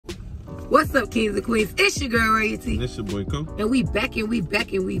What's up, kings and queens? It's your girl, Royalty. And it's your boy, Co. And we back,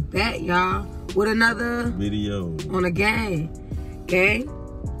 y'all, with another video on a gang. Gang?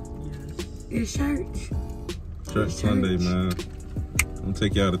 It's church. Church Sunday, man. I'm gonna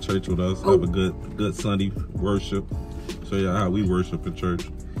take y'all to church with us. Have a good Sunday worship. Show y'all how we worship in church.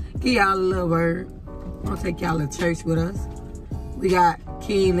 Give y'all a little word. I'm gonna take y'all to church with us. We got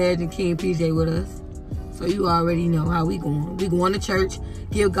King Legend, King PJ with us. So you already know how we going. We going to church,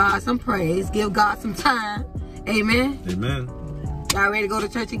 give God some praise, give God some time. Amen? Amen. Y'all ready to go to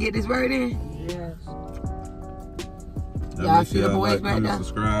church and get this word in? Yes. Y'all see the boys like, back comment, there?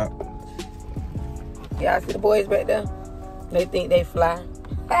 subscribe. Y'all see the boys back there? They think they fly.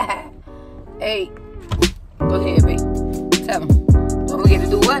 Hey, go ahead, baby. Tell them. Don't forget to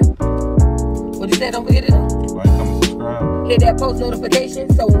do what? What you said? Don't forget to do? Like, comment, subscribe. Hit that post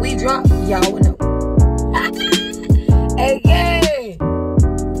notification so when we drop, y'all will know. Hey, yay!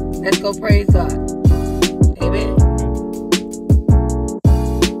 Let's go praise God. Amen.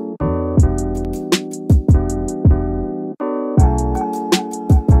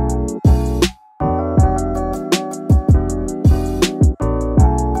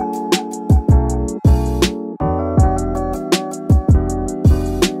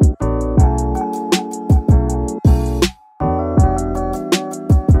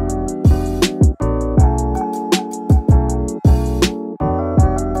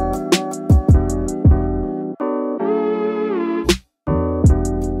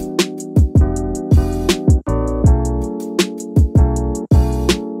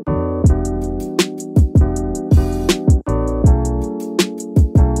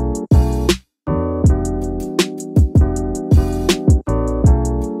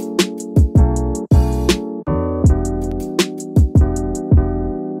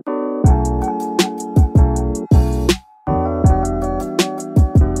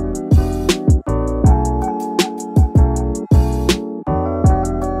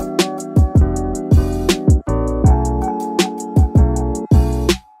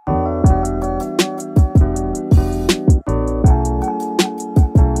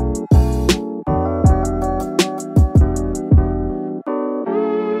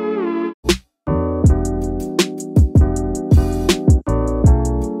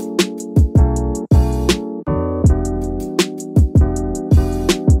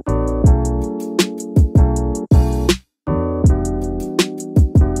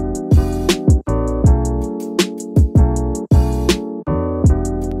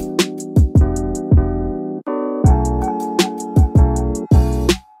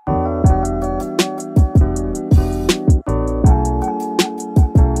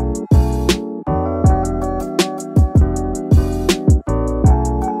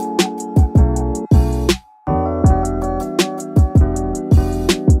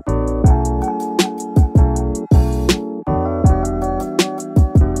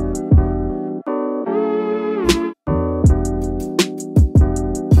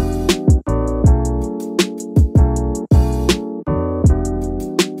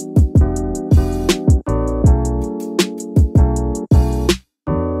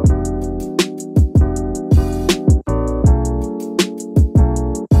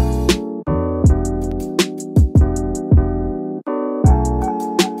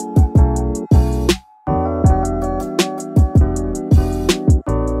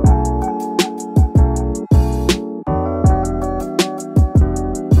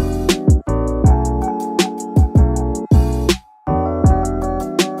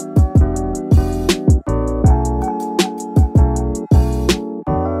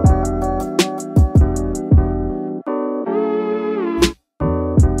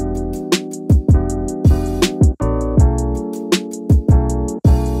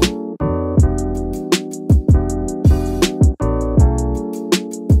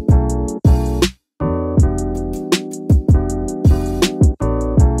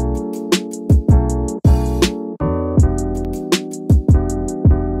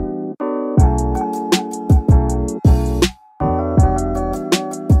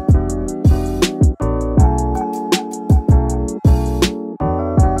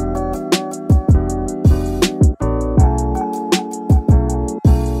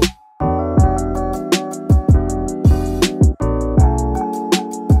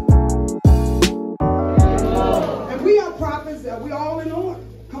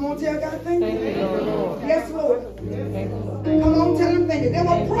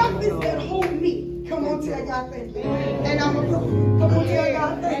 tell God thank you. And I'm a prophet. Come on, tell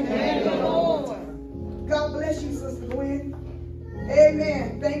God thank you. God bless you, Sister Gwen.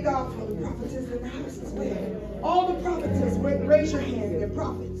 Amen. Thank God for the prophetess in the house as well. All the prophetess, raise your hand. They're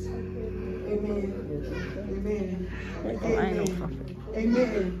prophets. Amen. Amen.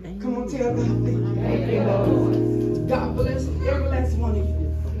 Amen. Come on, tell God thank you. God bless every last one of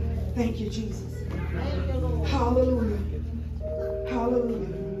you. Thank you, Jesus. Hallelujah. Hallelujah.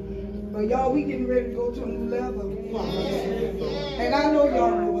 But y'all, we getting ready to go to a new level. And I know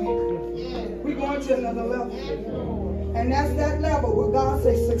y'all going. We're going to another level. And that's that level where God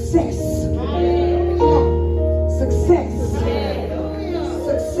says success. Come on. Success.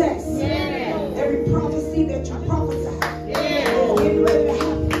 Success. Every prophecy that you prophesy is getting ready to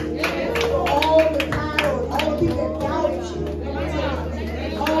happen. All the time, all the people that doubted you,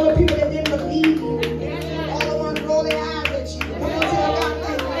 all the people that didn't believe you, all the ones rolling eyes at you. Come on, tell God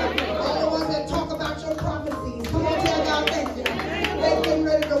thank you. All the ones that talk about your prophecies. Come on, tell God thank you. They're getting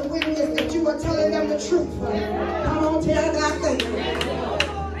ready to witness that you are telling them the truth. Come on, tell God thank you.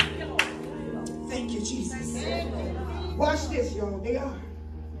 Thank you, Jesus. Watch this, y'all. They are.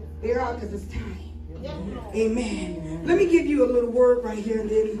 They are, because it's time. Amen. Let me give you a little word right here, and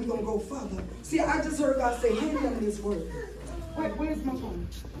then we're going to go further. See, I just heard God say, hand them this word. Where's my phone?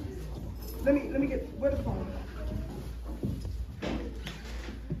 Let me get, where's the phone?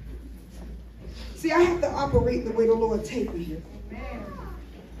 See, I have to operate the way the Lord take me here.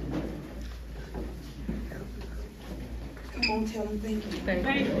 Come on, tell him thank you.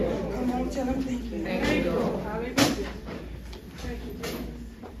 Thank you. Come on, tell him thank you. Thank you. Hallelujah. Thank you.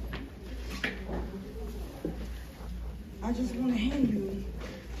 I just want to hand you.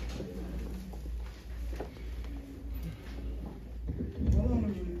 Hold on a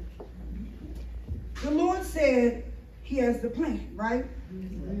minute. The Lord said he has the plan, right?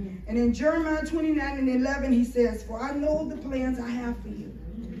 And in Jeremiah 29:11, he says, for I know the plans I have for you.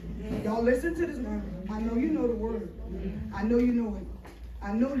 Y'all listen to this now. I know you know the word. I know you know it.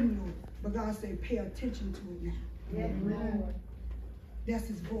 I know you know it. But God said, pay attention to it now. That's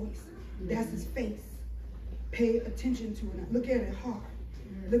his voice. That's his face. Pay attention to it. Look at it hard.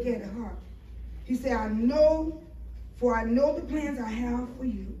 Look at it hard. He said, I know, for I know the plans I have for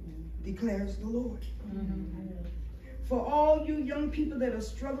you, declares the Lord. For all you young people that are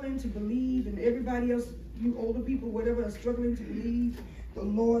struggling to believe, and everybody else, you older people, whatever, are struggling to believe, the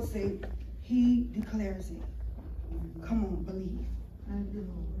Lord said, he declares it. Come on, believe.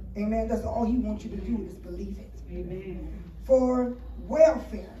 Amen. That's all he wants you to do is believe it. Amen. For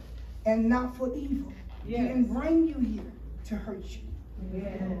welfare and not for evil. Yes. He didn't bring you here to hurt you.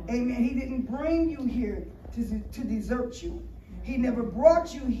 Yes. Amen. He didn't bring you here to desert you. He never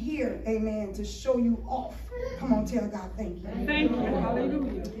brought you here, amen, to show you off. Come on, tell God thank you. Thank you.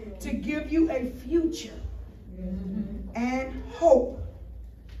 Hallelujah. To give you a future and hope.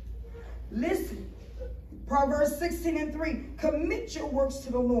 Listen. Proverbs 16:3. Commit your works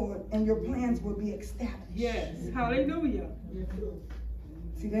to the Lord and your plans will be established. Yes. Hallelujah.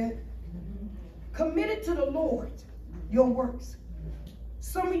 See that? Committed to the Lord, your works.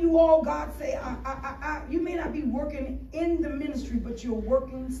 Some of you all, God say, you may not be working in the ministry, but you're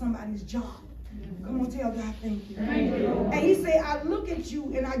working somebody's job. Come on, tell God thank you. Thank you. And he said, I look at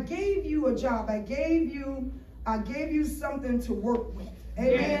you and I gave you a job. I gave you something to work with.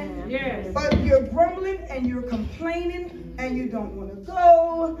 Amen. Yes. But you're grumbling and you're complaining and you don't want to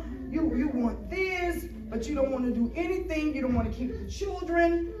go. You want this, but you don't want to do anything. You don't want to keep the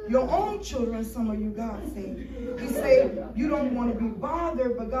children, your own children, some of you, God said. He said, you don't want to be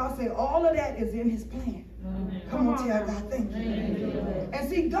bothered, but God said all of that is in his plan. Come on, tell God thank you. And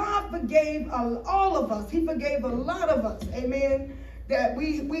see, God forgave all of us. He forgave a lot of us, amen, that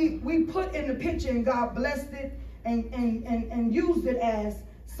we put in the picture and God blessed it and used it as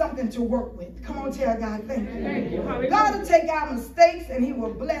something to work with. Come on, tell God thank you. Thank you. God will take our mistakes and he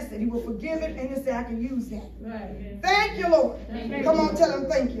will bless it. He will forgive it and he'll say, I can use that. Right. Thank you, Lord. Come on, tell him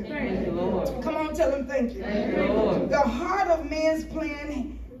thank you. Thank you, Lord. Come on, tell him thank you. Thank you, Lord. The heart of man's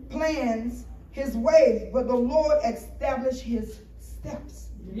plans his ways, but the Lord established his steps.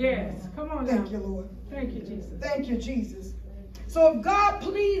 Yes. Come on. Thank you, Lord. Thank you, Jesus. Thank you, Jesus. So if God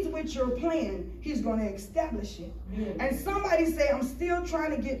pleads with your plan, he's going to establish it. And somebody say, I'm still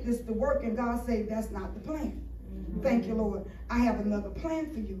trying to get this to work. And God say, that's not the plan. Thank you, Lord. I have another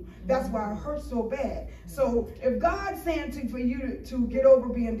plan for you. That's why it hurts so bad. So if God's saying for you to get over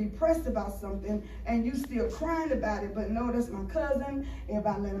being depressed about something and you still crying about it, but no, that's my cousin. If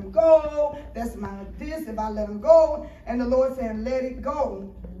I let him go, that's my this. If I let him go, and the Lord saying, let it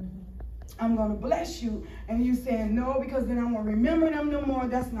go, I'm going to bless you. And you saying, no, because then I won't remember them no more.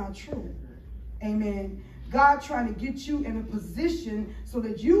 That's not true. Amen. God trying to get you in a position so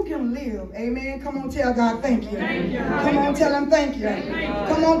that you can live. Amen. Come on, tell God thank you. Thank you. Come on, tell him thank you.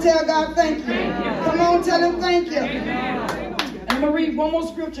 Come on, tell God thank you. Come on, tell him thank you. And I'm going to read one more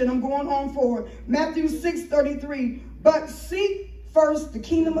scripture and I'm going on forward. Matthew 6:33. But seek first the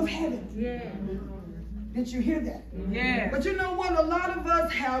kingdom of heaven. Yeah. Did you hear that? Yeah. But you know what? A lot of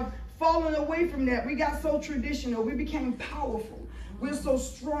us have fallen away from that. We got so traditional. We became powerful. We're so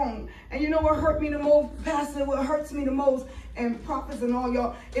strong. And you know what hurt me the most, Pastor? What hurts me the most, and prophets and all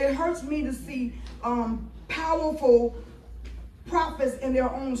y'all, it hurts me to see powerful prophets in their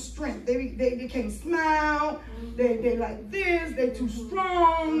own strength. They can't smile. They like this. They too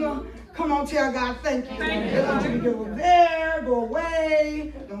strong. Come on, tell God thank you. They want you to go there, go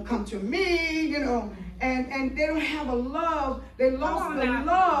away. Don't come to me, you know. And they don't have a love. They lost the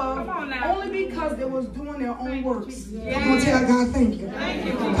love only because they was doing their own works. Yeah. Come on, tell God thank you. Thank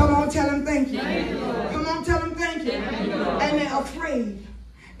you. Come on, tell him thank you. Come on, tell him thank you. And they're afraid.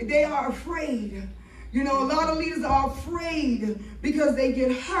 They are afraid. You know, a lot of leaders are afraid because they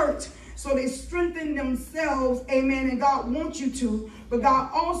get hurt. So they strengthen themselves, amen, and God wants you to. But God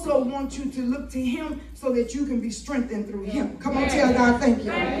also wants you to look to him so that you can be strengthened through him. Come on, tell God thank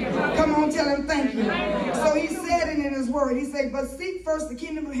you. Come on, tell him thank you. So he said it in his word. He said, but seek first the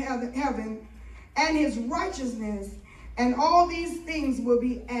kingdom of heaven and his righteousness, and all these things will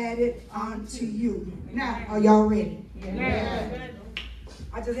be added unto you. Now, are y'all ready? Yeah.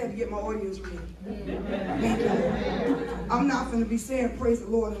 I just had to get my audience ready. I'm not going to be saying praise the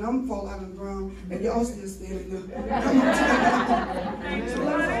Lord and I'm fall out on the ground and y'all still standing there. Come on, so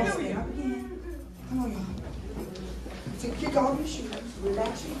let's all stand up again. Come on, y'all. So kick off your shoes.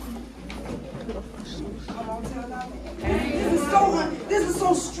 Relax your feet. Come on, tell God. This is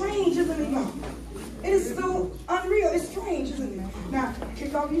so strange, isn't it, y'all? It is so unreal. It's strange, isn't it? Now,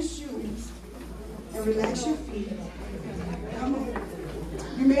 kick off your shoes and relax your feet. Come on.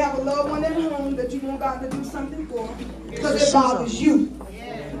 You may have a loved one at home that you want God to do something for because it bothers you.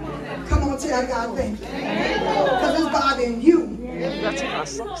 Come on, tell God thank you. Because it's bothering you.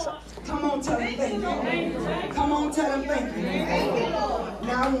 Come on, tell him thank you. Come on, tell him thank you.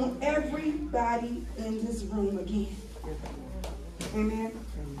 Now I want everybody in this room again. Amen.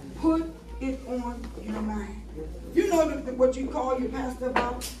 Put it on your mind. You know what you call your pastor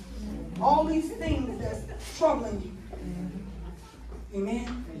about? All these things that's troubling you.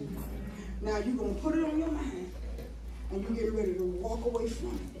 Amen. Now you're going to put it on your mind and you get ready to walk away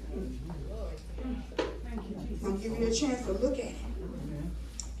from it. I'm giving you a chance to look at it.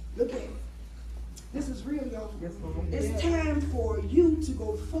 Look at it. This is real, y'all. It's time for you to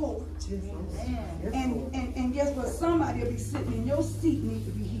go forward. And guess what? Somebody will be sitting in your seat need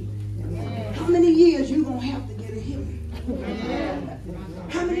to be healed. How many years you going to have to get a healing?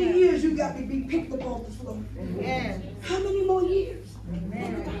 How many years you got to be picked up off the floor? How many more years?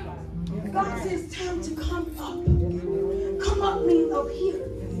 God says it's time to come up. Come up means up here.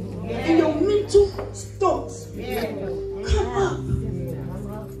 In your mental thoughts. Come up.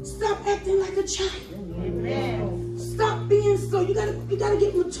 Stop acting like a child. Stop being so. You gotta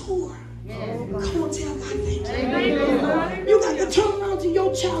get mature. Come on, tell God thank you. You got to turn around to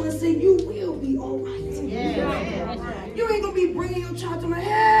your child and say, you will be all right. You ain't gonna be bringing your child to me,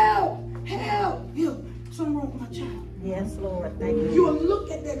 help, help, help. Something wrong with my child. Yes, Lord. Thank you. You will look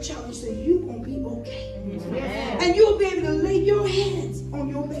at that child and say, you're going to be okay. Yes. And you'll be able to lay your hands on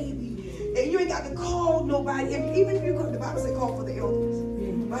your baby. And you ain't got to call nobody. And even if you could, the Bible says call for the elders.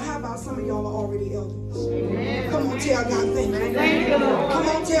 But how about some of y'all are already elders? Come on, tell God thank you. Come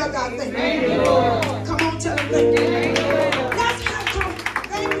on, tell God thank you. Come on, tell him thank you. That's how come.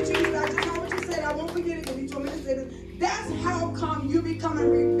 Thank you, Jesus. I just know what you said. I won't forget it because he told me to say this. That's how come you becoming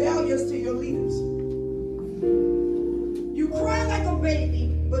rebellious to your leaders. You cry like a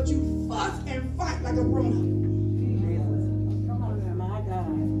baby, but you fuss and fight like a grown-up. My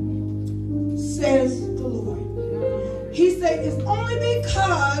God. Says the Lord. He said it's only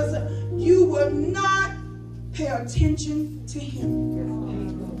because you will not pay attention to him.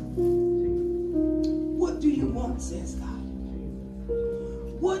 What do you want, says God?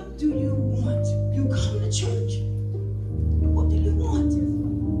 What do you want? You come to church. What do you want?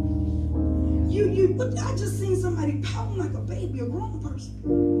 But I just seen somebody pouting like a baby, a grown person.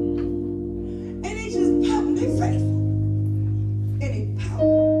 And they just pouting, they faithful. And they pout.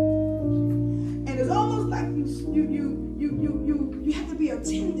 And it's almost like you have to be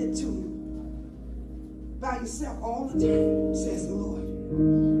attended to by yourself all the time, says the Lord.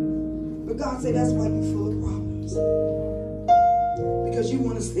 But God said that's why you're full of problems. Because you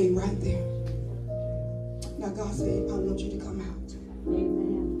want to stay right there. Now God said, I want you to come out.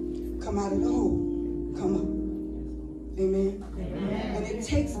 Amen. Come out of the hole. Come up. Amen. Amen. And it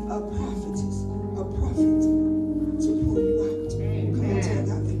takes a prophetess, a prophet to pull you out. Come on, tell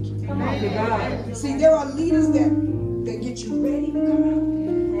God thank you. Come on, God. See, there are leaders that get you ready to come out.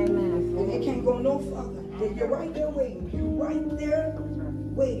 Amen. And they can't go no further. You're right there waiting. You're right there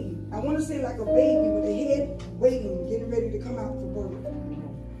waiting. I want to say like a baby with a head waiting, getting ready to come out for birth.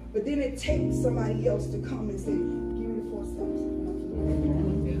 But then it takes somebody else to come and say, give me the 4 steps.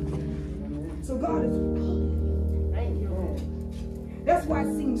 So God is good. Thank you. That's why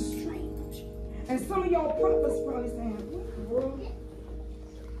it seems strange. And some of y'all prophets probably saying, what in the world?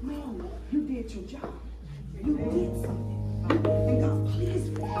 No, you did your job. You did something. And God pleased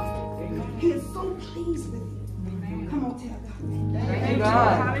with you. He is so pleased with you. Come on, tell God. Thank you,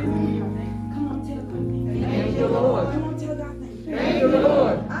 God. Come on, tell God. Thank you, Lord. Come on, tell God. Thank you,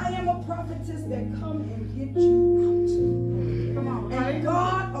 Lord. I am a prophetess that come and get you out. Come on. And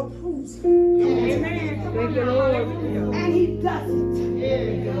God approves it. Amen. Thank you, Lord. And He does it.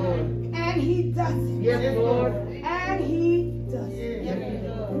 Thank you, Lord. And He does it. Yes, Lord. And He does it.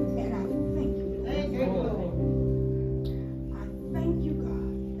 And I thank you. Thank you, Lord. I thank you, God,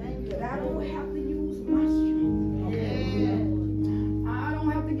 that I don't have to use my strength. I don't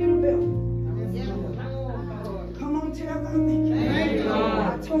have to get a belt. Come on, tell God thank you.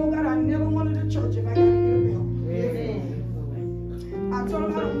 I told God I never wanted a church if I got to get a belt. I told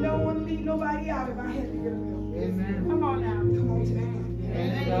him I don't never want to leave nobody out if I had to get a belt. Come on now. Come on, tell God.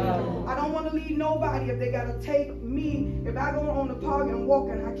 I don't want to leave nobody if they got to take me. If I go on the park and walk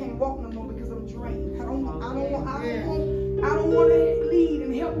and I can't walk no more because I'm drained. I don't want to lead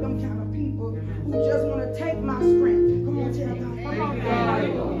and help them kind of people who just want to take my strength. Come on, tell God. Come on,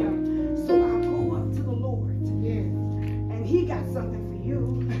 God. So I go up to the Lord. And He got something for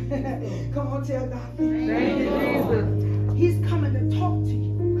you. Come on, tell God. Thank you, Jesus. He's coming to talk to you.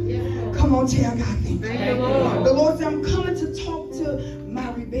 Come on, tell God. Thank you, Lord. The Lord said, I'm coming to talk to my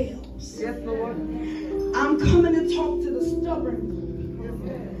rebels. Yes, Lord. I'm coming to talk to the stubborn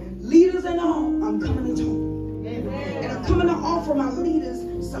leaders and all. I'm coming to talk. And I'm coming to offer my leaders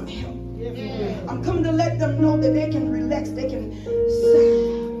some help. I'm coming to let them know that they can relax, they can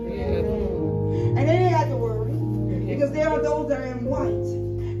sigh. And they ain't got to worry. Because there are those that are in white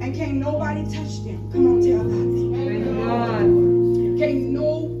and can't nobody touch them. Come on, tell God. Can't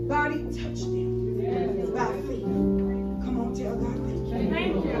nobody touch them by faith. Come on, tell God thank you.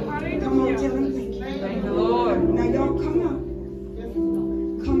 Thank you. Come on, tell Him thank you. Thank the Lord. Now y'all come out.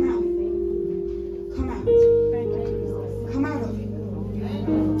 Come out. Come out. Come out of it.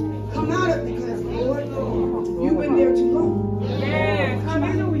 Come out of it because Lord, you've been there too long. Yes.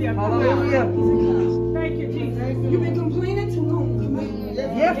 Hallelujah. Hallelujah. Thank you, Jesus. You've been complaining too long. Come out.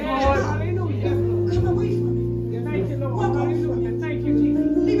 Yes, Lord. Hallelujah. Come away from it. Thank you, Lord. Walk away from it. Thank you,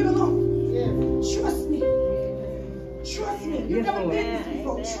 Jesus. Leave it alone. Trust me. Trust me. You've never been this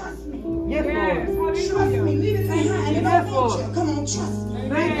before. Trust me. Yes, Lord. Trust me. Leave it behind. It don't want you. Come on, trust me.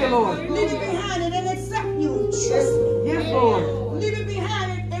 Thank you, Lord. Leave it behind and then accept you. Trust me. Yes, Lord. Leave it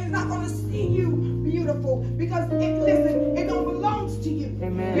behind and it's not going to see you beautiful because it don't belong to you.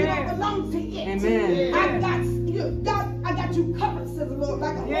 Amen. It don't belong to it. Amen. I got you covered, says the Lord,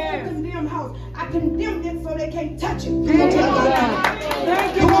 like a whole condemned house. I condemned it so they can't touch it. Come on, tell God.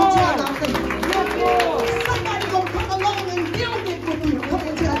 Thank you, Lord. Somebody gonna come along and build it with you. Come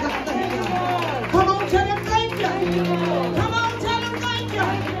on, tell God. Thank you. Come on, tell Him thank you. Come on, tell Him thank you.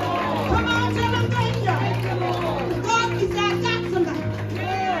 Come on, tell Him thank you. God, He said, I got somebody.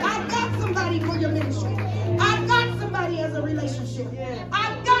 I got somebody for your ministry. I got somebody as a relationship.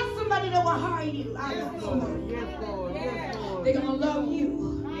 I got somebody that will hire you. I got somebody. They're gonna love you.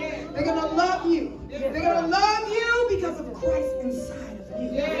 They're gonna love you. They're gonna love you because of Christ inside of you.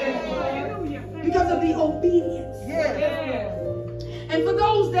 Because of the obedience. And for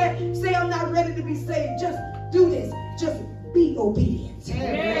those that say I'm not ready to be saved, just do this. Just be obedient.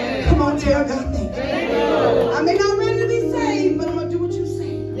 Come on, tell God thank you. I may not ready to be saved, but I'm gonna do what you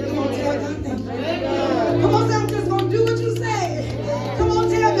say. Come on, tell God thank you. Come on, say I'm just gonna do what you say. Come on,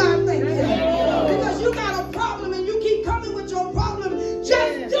 tell God thank you. Because you got a problem and you keep coming with your problem.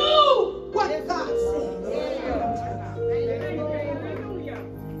 Just do what God says.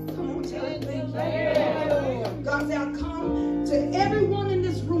 Come on, tell Him thank you. God said, I come to everyone in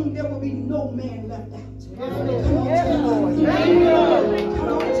this room. There will be no man left out. Come on, tell God. Come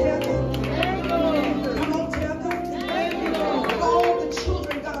on, tell God. Come on, tell God.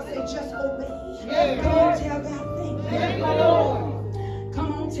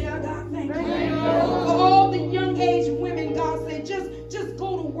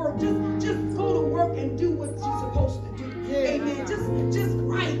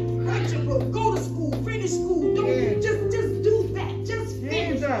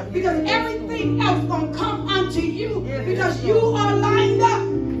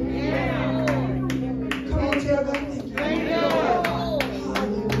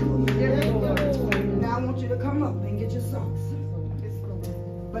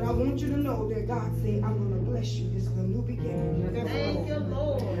 that God said, I'm going to bless you. This is a new beginning. Thank you,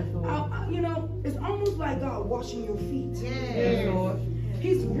 Lord. You know, it's almost like God washing your feet. Yes, Lord.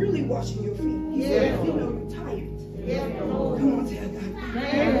 He's really washing your feet. He said, you know, you're tired. Yes, Lord. Come on, tell God.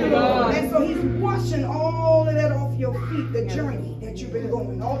 Thank you, Lord. And so he's washing all of that off your feet, the journey that you've been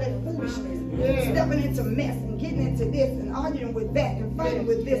going, all that foolishness, stepping into mess and getting into this and arguing with that and fighting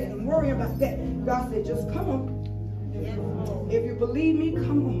with this and worrying about that. God said, just come on. Yes, Lord. If you believe me,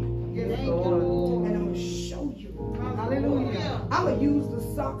 come on. Thank you, Lord. And I'm going to show you. Hallelujah. I'm going to use the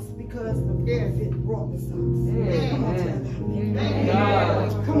socks because the prophet brought the socks. Come on, tell them. Thank you,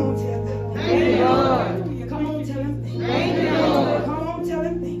 Lord. Come on, tell them. Thank you, Lord. Come on, tell them. Thank you, Lord. Come on, tell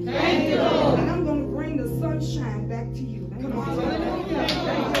them. Thank you, Lord. And I'm going to bring the sunshine back to you. Come on, tell them. Hallelujah.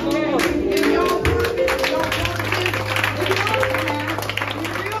 Thank you, If Lord. y'all want it, y'all want it.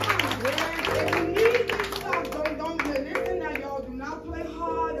 If you need these socks, don't listen now, y'all. Do not play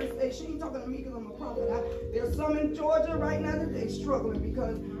hard and say, she ain't talking to me because I'm a prophet. There's some in Georgia right now that they're struggling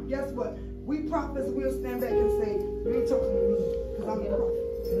because guess what? We prophets will stand back and say, you ain't talking to me because I'm a prophet.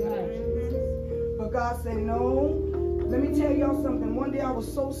 But God said, no. Let me tell y'all something. One day I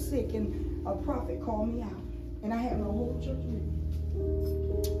was so sick and a prophet called me out. And I had my whole church with me.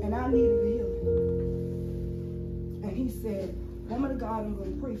 And I needed a healing. And he said, woman of God, I'm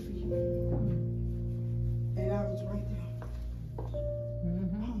going to pray for you. And I was right there.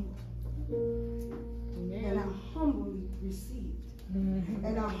 Humble. And I humbly received.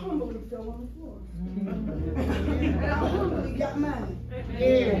 And I humbly fell on the floor. And I humbly got mine.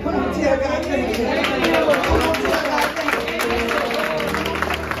 Come on, tell God thank you. Come on, tell God thank you.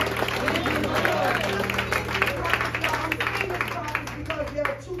 Because there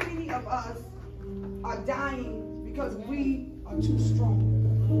are too many of us are dying because we are too strong.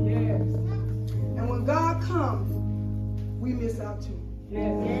 Yes. And when God comes, we miss out too.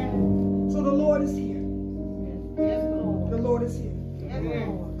 Yes. So the Lord is here. Yes, Lord. The Lord is here. Yes,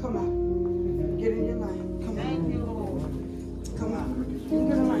 Lord. Come out. Get in your line. Come on. Thank you, Lord. Come out. Get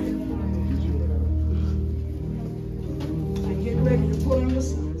in line. And get ready to put on your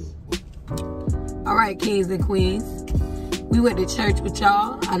socks. All right, kings and queens. We went to church with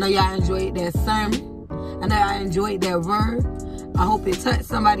y'all. I know y'all enjoyed that sermon. I know y'all enjoyed that word. I hope it touched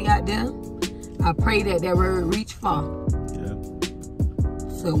somebody out there. I pray that that word reach far. Yeah.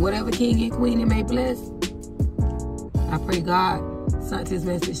 So whatever king and queen it may bless, I pray God sent his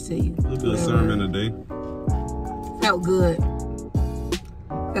message to you. It was a good sermon today. Felt good.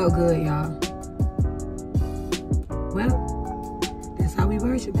 Felt good, y'all. Well, that's how we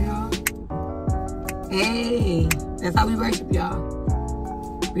worship, y'all. Hey, that's how we worship, y'all.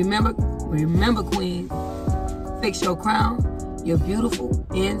 Remember, queen, fix your crown. You're beautiful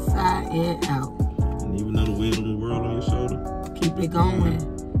inside and out. And even though the weight of the world on your shoulder, Keep it going.